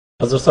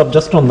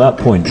Just on that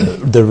point,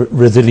 the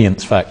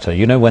resilience factor,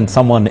 when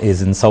someone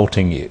is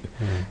insulting you,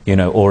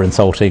 or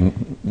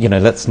insulting,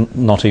 let's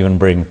not even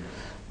bring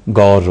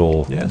God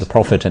or the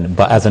Prophet in,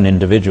 but as an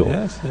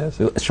individual.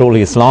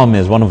 Surely Islam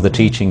is one of the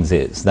teachings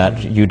is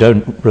that you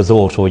don't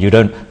resort or you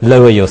don't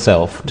lower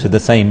yourself to the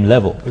same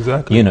level.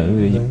 Exactly.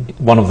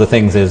 One of the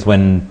things is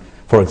when,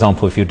 for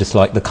example, if you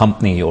dislike the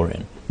company you're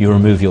in, you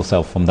remove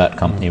yourself from that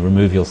company,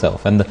 remove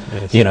yourself. And,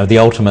 the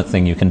ultimate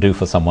thing you can do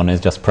for someone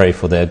is just pray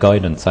for their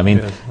guidance. I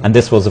mean, and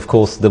this was, of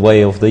course, the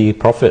way of the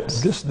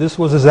prophets. This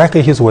was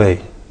exactly his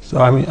way.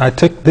 So, I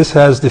take this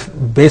as the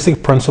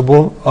basic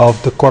principle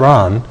of the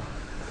Quran,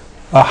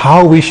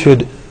 how we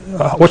should,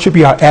 what should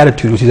be our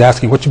attitude, which he's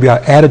asking, what should be our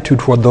attitude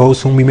toward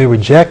those whom we may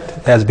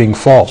reject as being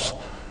false.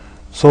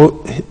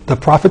 So, the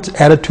Prophet's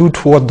attitude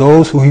toward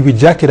those who he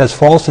rejected as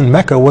false in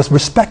Mecca was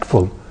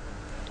respectful.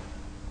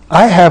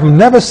 I have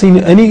never seen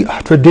any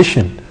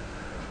tradition,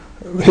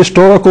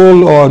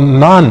 historical or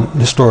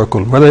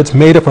non-historical, whether it's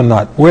made up or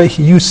not, where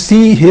you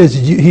see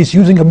he's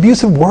using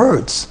abusive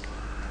words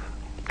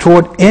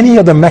toward any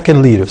of the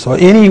Meccan leaders or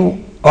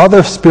any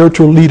other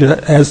spiritual leader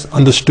as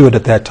understood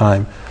at that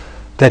time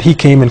that he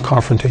came in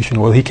confrontation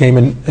with, he came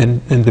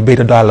in debate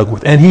or dialogue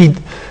with. And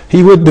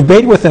he would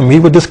debate with them, he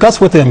would discuss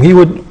with them, he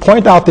would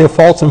point out their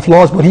faults and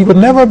flaws, but he would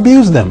never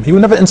abuse them, he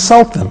would never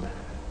insult them.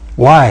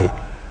 Why?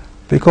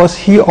 Because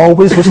he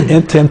always was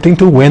attempting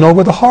to win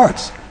over the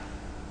hearts.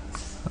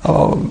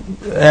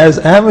 As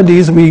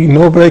Ahmadis, we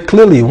know very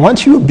clearly,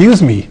 once you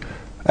abuse me,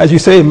 as you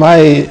say,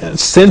 my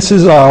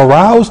senses are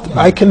aroused,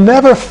 I can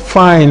never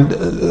find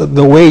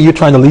the way you're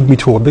trying to lead me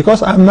toward,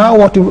 because I now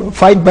want to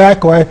fight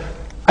back, or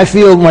I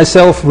feel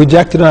myself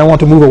rejected and I want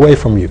to move away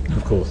from you.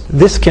 Of course.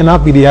 This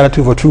cannot be the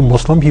attitude of a true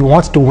Muslim. He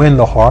wants to win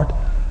the heart,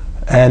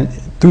 and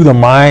through the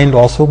mind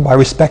also, by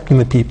respecting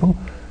the people,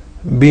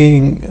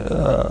 being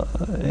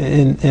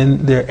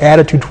in their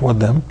attitude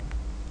toward them.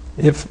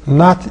 If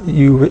not,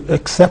 you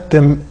accept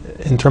them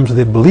in terms of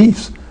their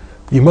beliefs.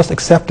 You must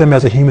accept them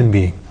as a human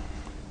being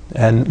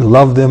and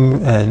love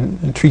them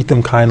and treat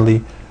them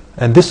kindly.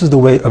 And this is the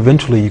way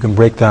eventually you can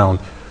break down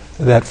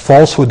that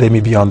falsehood they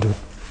may be under.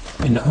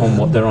 On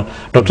what they're on.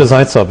 Dr.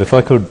 Zaid Saab, if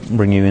I could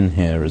bring you in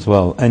here as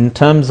well. In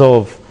terms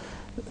of,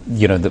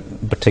 the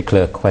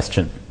particular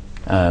question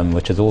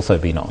which has also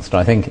been asked,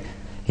 I think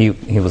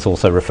he was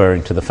also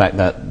referring to the fact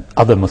that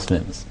other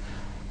Muslims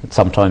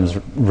sometimes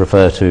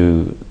refer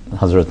to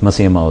Hazrat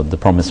Masih Maud, the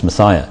promised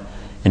Messiah,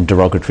 in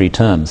derogatory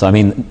terms. I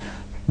mean,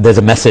 there's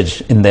a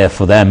message in there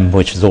for them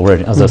which is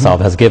already, as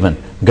Saab has given.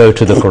 Go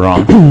to the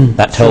Quran.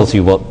 That tells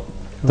you what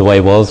the way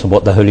was,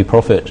 what the Holy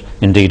Prophet,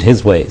 indeed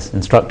his ways,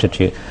 instructed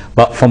you.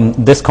 But from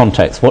this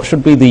context, what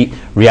should be the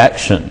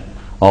reaction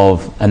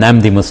of an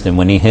Ahmadi Muslim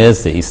when he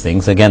hears these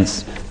things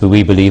against who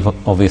we believe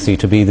obviously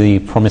to be the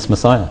promised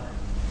Messiah?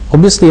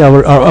 Obviously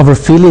our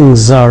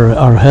feelings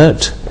are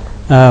hurt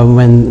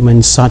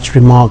when such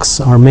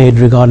remarks are made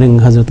regarding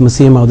Hazrat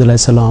Masih Maud alayhi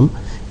salam,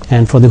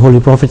 and for the Holy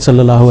Prophet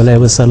sallallahu alaihi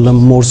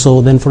wasallam more so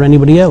than for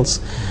anybody else.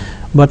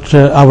 But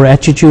our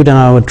attitude and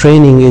our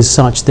training is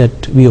such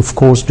that we of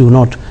course do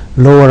not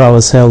lower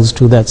ourselves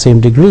to that same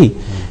degree.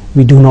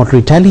 We do not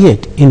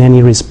retaliate in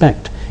any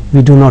respect.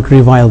 We do not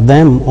revile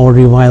them or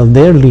revile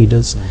their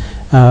leaders.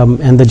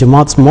 And the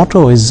Jamaat's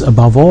motto is,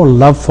 above all,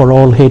 love for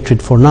all,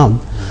 hatred for none.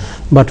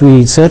 But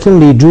we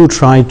certainly do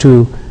try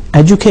to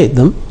educate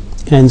them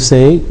and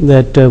say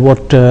that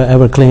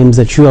whatever claims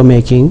that you are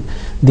making,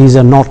 these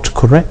are not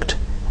correct.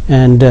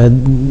 And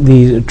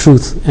the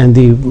truth and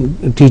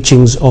the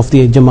teachings of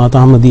the Jamaat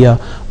Ahmadiyya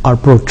are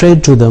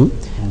portrayed to them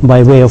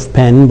by way of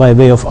pen, by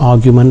way of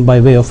argument, by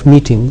way of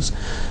meetings,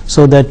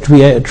 so that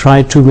we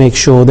try to make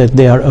sure that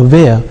they are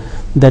aware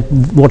that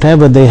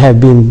whatever they have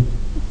been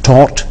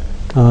taught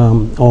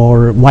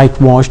or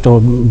whitewashed or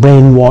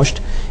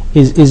brainwashed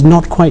is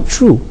not quite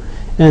true.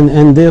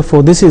 And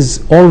therefore this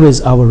is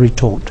always our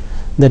retort,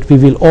 that we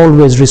will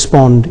always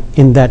respond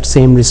in that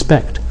same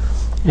respect.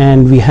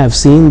 And we have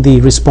seen the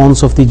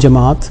response of the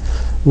Jamaat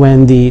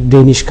when the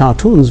Danish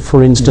cartoons,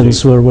 for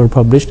instance, were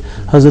published.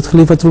 Hazrat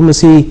Khalifatul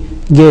Masih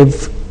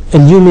gave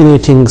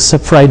illuminating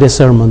Friday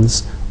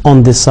sermons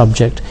on this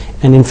subject,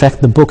 and in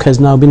fact the book has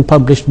now been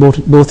published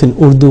both in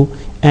Urdu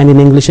and in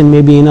English and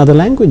maybe in other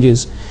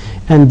languages.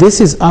 And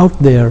this is out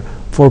there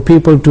for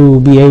people to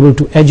be able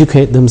to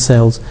educate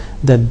themselves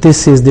that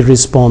this is the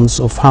response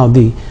of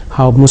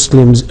how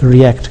Muslims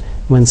react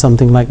when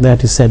something like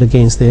that is said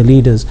against their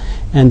leaders.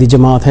 And the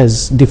Jamaat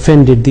has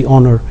defended the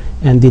honor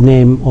and the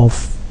name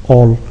of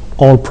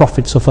all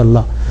prophets of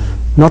Allah.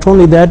 Not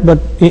only that, but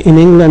in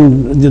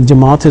England the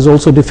Jamaat has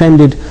also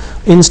defended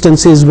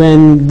instances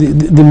when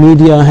the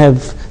media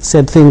have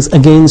said things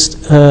against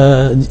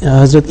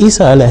Hazrat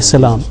Isa alayhi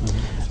salam.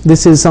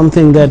 This is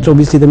something that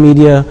obviously the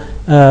media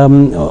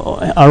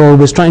are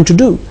always trying to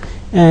do,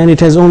 and it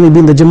has only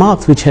been the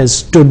Jamaat which has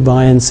stood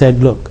by and said,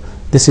 look,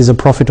 this is a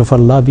prophet of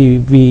Allah,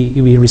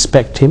 we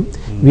respect him,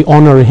 we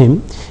honor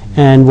him,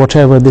 and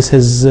whatever this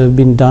has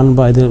been done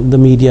by the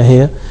media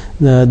here,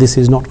 this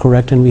is not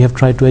correct, and we have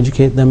tried to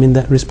educate them in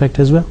that respect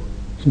as well.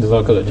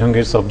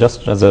 Jahangir Sahab,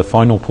 just as a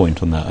final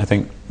point on that, I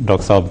think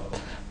Dr. Saab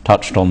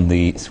touched on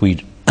the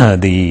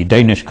the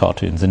Danish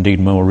cartoons. Indeed,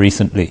 more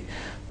recently,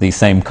 these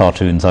same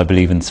cartoons, I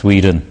believe, in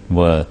Sweden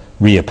were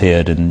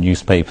reappeared in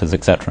newspapers,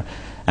 etc.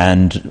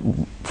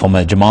 And from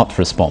a Jamaat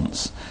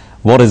response,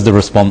 what is the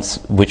response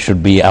which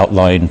should be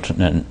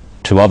outlined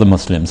to other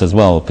Muslims as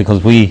well?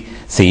 Because we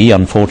see,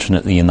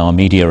 unfortunately, in our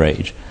media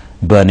age,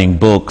 burning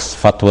books,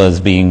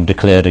 fatwas being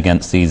declared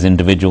against these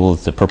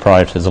individuals, the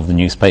proprietors of the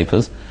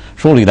newspapers.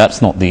 Surely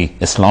that's not the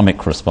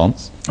Islamic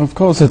response. Of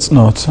course it's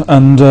not.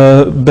 And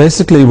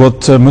basically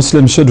what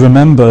Muslims should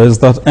remember is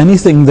that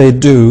anything they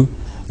do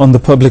on the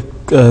public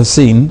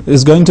scene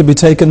is going to be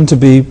taken to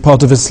be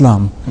part of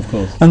Islam. Of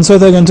course. And so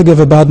they're going to give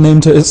a bad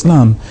name to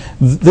Islam.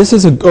 This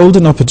is a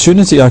golden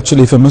opportunity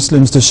actually for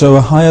Muslims to show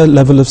a higher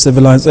level of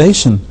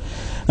civilization.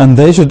 And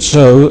they should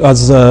show,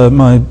 as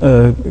my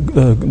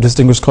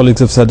distinguished colleagues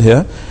have said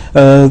here,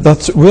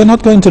 that we're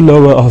not going to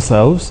lower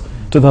ourselves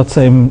to that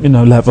same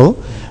level.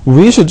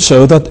 We should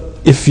show that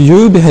if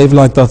you behave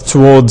like that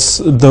towards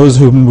those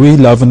whom we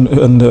love and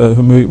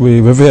whom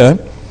we revere,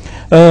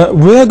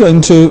 we're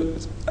going to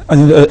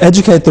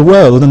educate the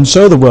world and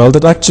show the world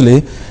that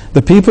actually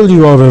the people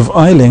you are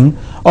reviling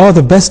are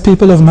the best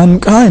people of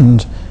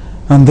mankind.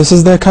 And this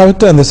is their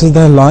character and this is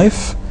their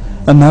life.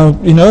 And now,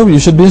 you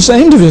should be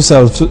ashamed of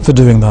yourself for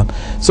doing that.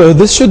 So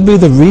this should be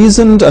the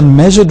reasoned and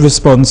measured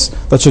response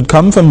that should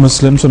come from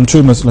Muslims, from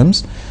true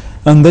Muslims.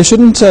 And they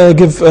shouldn't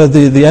give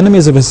the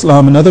enemies of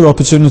Islam another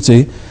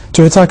opportunity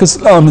to attack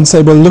Islam and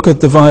say, well, look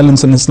at the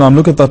violence in Islam,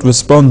 look at that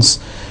response.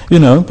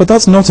 But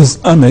that's not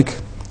Islamic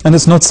and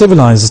it's not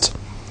civilized.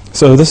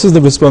 So this is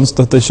the response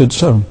that they should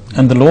show.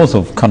 And the laws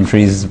of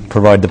countries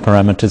provide the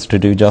parameters to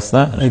do just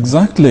that.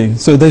 Exactly.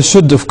 So they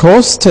should, of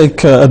course,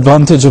 take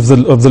advantage of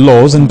the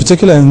laws, in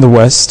particular in the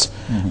West,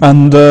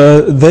 and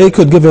they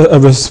could give a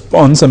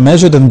response, a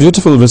measured and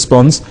beautiful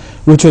response,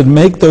 which would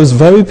make those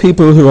very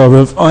people who are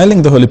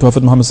reviling the Holy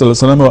Prophet Muhammad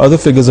ﷺ or other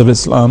figures of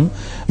Islam,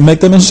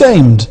 make them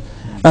ashamed.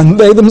 And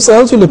they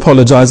themselves will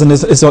apologize, and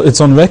it's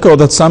on record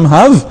that some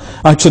have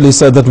actually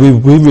said that we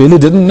really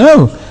didn't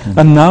know.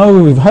 And now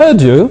we've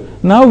heard you,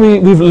 now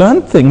we've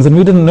learned things, and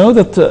we didn't know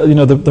that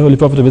the Holy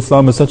Prophet of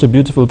Islam was such a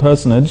beautiful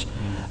personage,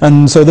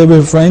 and so they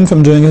refrain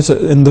from doing it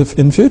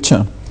in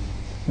future.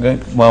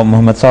 Okay. Well,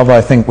 Muhammad Saab,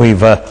 I think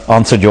we've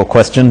answered your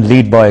question.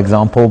 Lead by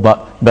example,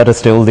 but better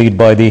still, lead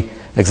by the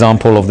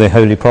example of the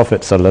Holy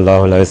Prophet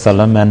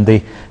ﷺ and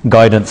the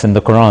guidance in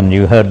the Quran.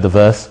 You heard the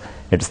verse,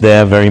 it's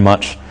there very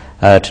much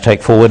to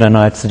take forward, and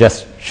I'd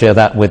suggest share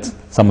that with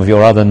some of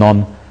your other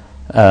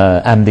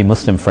non-Ahmadi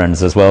Muslim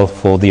friends as well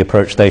for the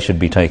approach they should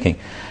be taking.